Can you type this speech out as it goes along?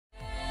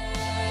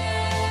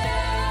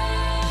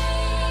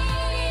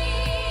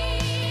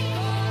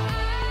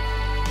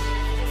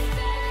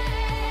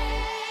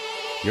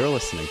You're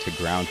listening to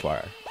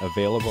GroundWire,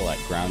 available at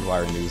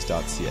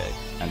groundwirenews.ca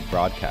and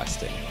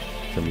broadcasting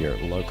from your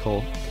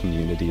local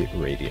community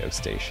radio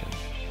station.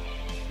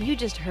 You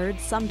just heard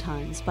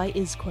Sometimes by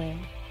Isquay.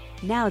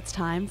 Now it's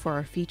time for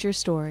our feature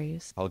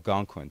stories.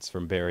 Algonquins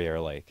from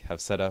Barriere Lake have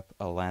set up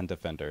a land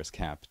defenders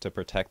camp to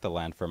protect the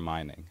land from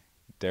mining.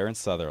 Darren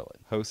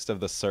Sutherland, host of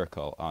The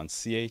Circle on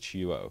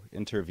CHUO,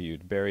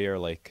 interviewed Barriere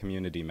Lake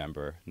community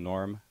member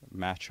Norm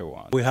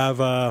Machawan. We have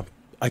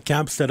a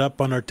camp set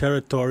up on our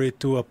territory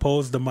to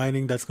oppose the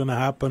mining that's going to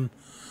happen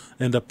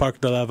in the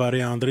Parc de la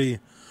Varianderie,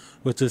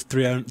 which is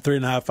three and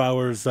a half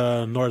hours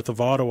north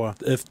of Ottawa.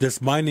 If this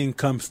mining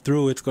comes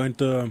through, it's going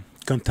to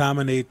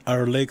contaminate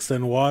our lakes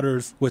and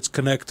waters, which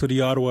connect to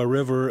the Ottawa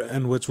River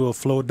and which will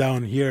flow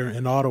down here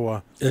in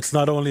Ottawa. It's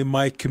not only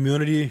my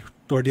community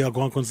or the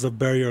Algonquins of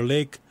Barriere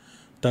Lake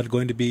that are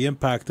going to be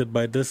impacted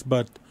by this,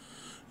 but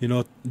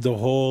the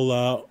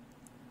whole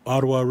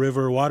Ottawa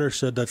River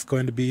watershed that's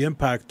going to be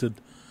impacted.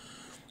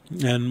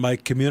 And my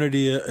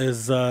community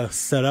is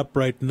set up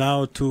right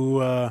now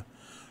to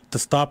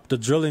stop the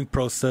drilling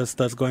process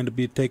that's going to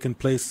be taking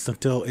place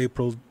until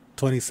April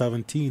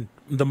 2017.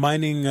 The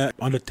mining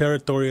on the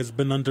territory has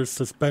been under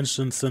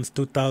suspension since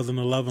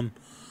 2011.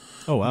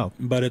 Oh, wow.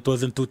 But it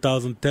was in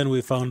 2010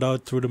 we found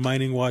out through the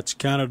Mining Watch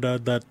Canada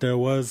that there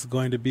was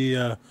going to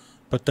be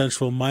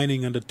potential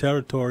mining in the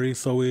territory.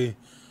 So we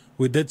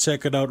did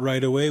check it out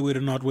right away. We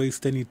did not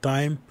waste any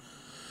time.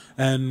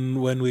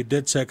 And when we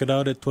did check it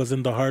out, it was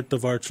in the heart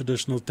of our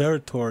traditional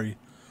territory.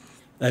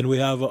 And we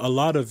have a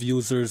lot of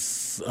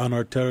users on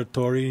our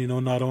territory,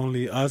 not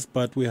only us,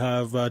 but we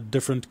have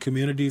different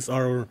communities,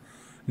 our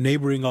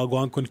neighboring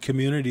Algonquin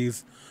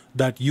communities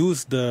that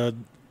use the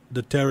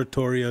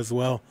territory as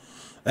well,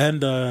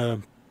 and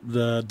the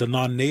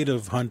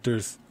non-native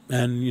hunters.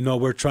 And,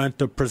 we're trying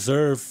to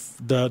preserve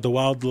the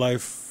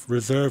wildlife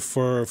reserve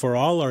for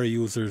all our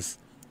users.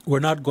 We're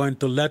not going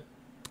to let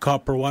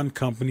Copper One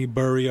Company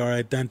bury our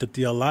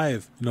identity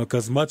alive,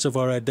 because much of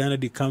our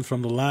identity comes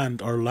from the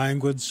land, our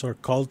language, our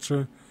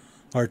culture,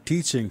 our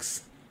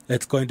teachings.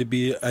 It's going to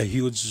be a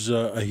huge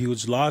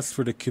loss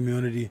for the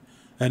community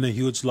and a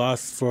huge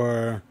loss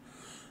for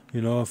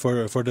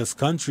this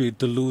country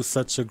to lose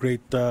such a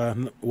great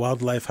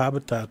wildlife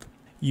habitat.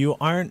 You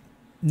aren't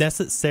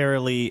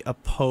necessarily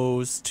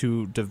opposed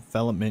to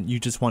development. You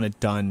just want it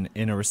done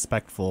in a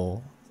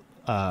respectful,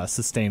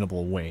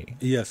 sustainable way.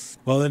 Yes.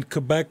 Well, in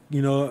Quebec,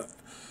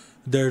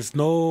 there's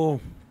no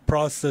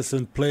process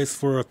in place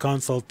for a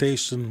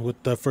consultation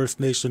with the First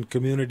Nation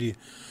community.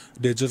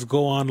 They just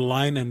go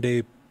online and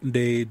they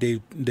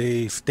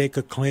stake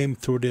a claim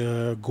through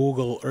the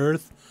Google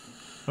Earth.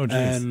 Oh, geez.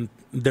 And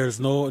there's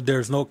no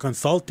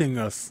consulting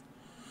us,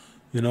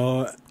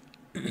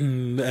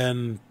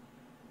 and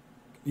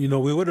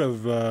we would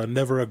have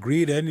never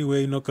agreed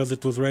anyway, because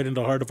it was right in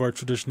the heart of our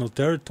traditional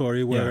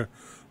territory where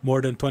more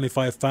than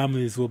 25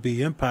 families will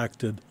be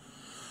impacted,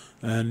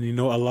 and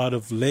a lot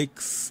of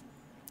lakes,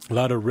 a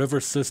lot of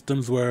river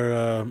systems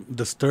where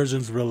the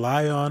sturgeons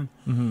rely on,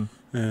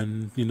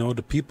 and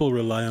the people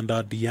rely on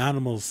that, the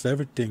animals,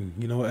 everything.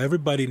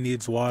 Everybody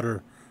needs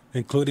water,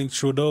 including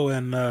Trudeau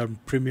and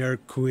Premier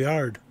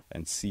Couillard.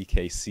 And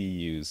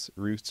CKCU's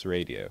Roots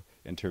Radio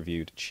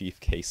interviewed Chief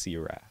Casey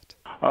Raft.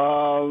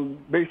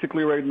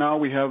 Basically, right now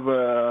we have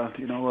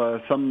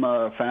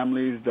some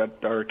families that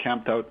are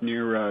camped out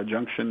near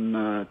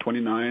Junction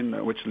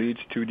 29, which leads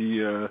to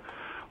the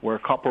where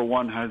Copper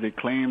One has a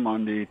claim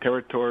on the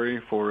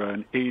territory for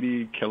an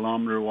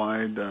 80-kilometer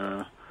wide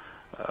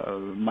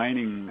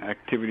mining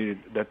activity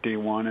that they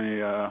want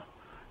to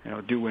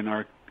do in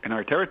our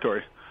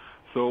territory.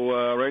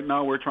 So right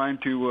now we're trying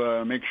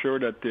to make sure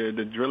that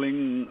the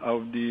drilling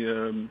of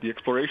the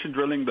exploration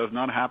drilling does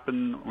not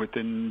happen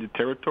within the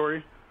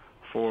territory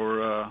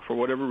for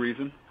whatever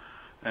reason.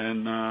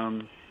 And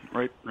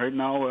right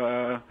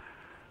now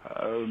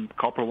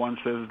Copper One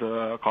says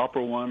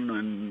Copper One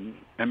and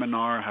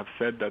MNR have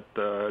said that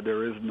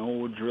there is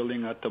no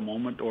drilling at the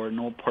moment or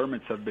no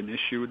permits have been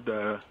issued,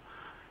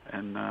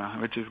 and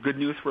which is good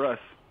news for us.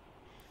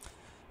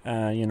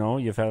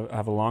 You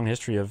have a long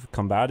history of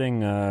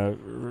combating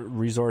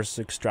resource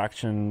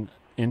extraction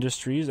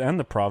industries and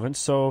the province.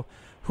 So,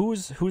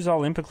 who's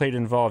all implicated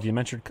involved? You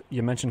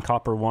mentioned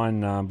Copper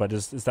One, but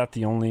is that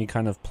the only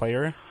kind of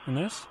player in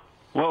this?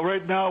 Well,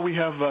 right now we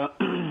have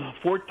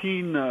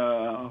 14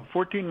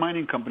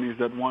 mining companies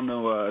that want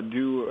to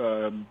do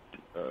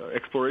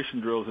exploration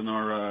drills in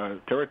our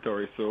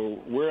territory. So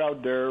we're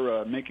out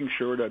there making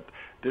sure that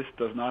this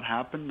does not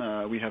happen.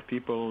 We have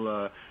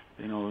people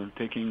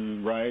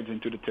taking rides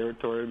into the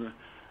territory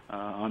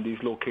on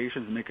these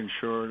locations, making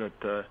sure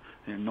that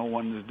no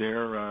one is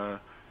there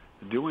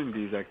doing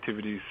these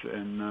activities.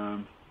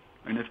 And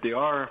if they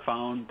are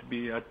found to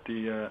be at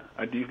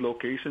these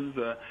locations,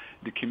 the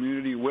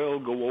community will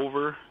go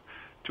over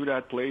to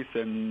that place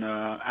and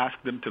ask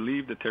them to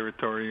leave the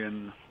territory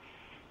and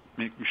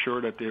making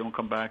sure that they don't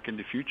come back in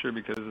the future,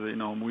 because we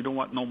don't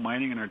want no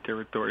mining in our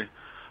territory.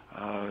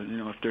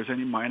 If there's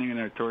any mining in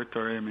our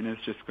territory,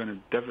 it's just going to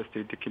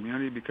devastate the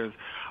community because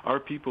our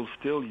people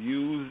still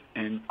use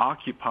and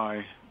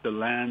occupy the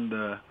land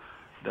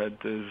that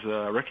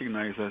is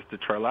recognized as the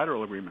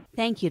Trilateral Agreement.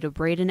 Thank you to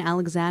Braden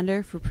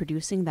Alexander for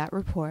producing that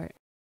report.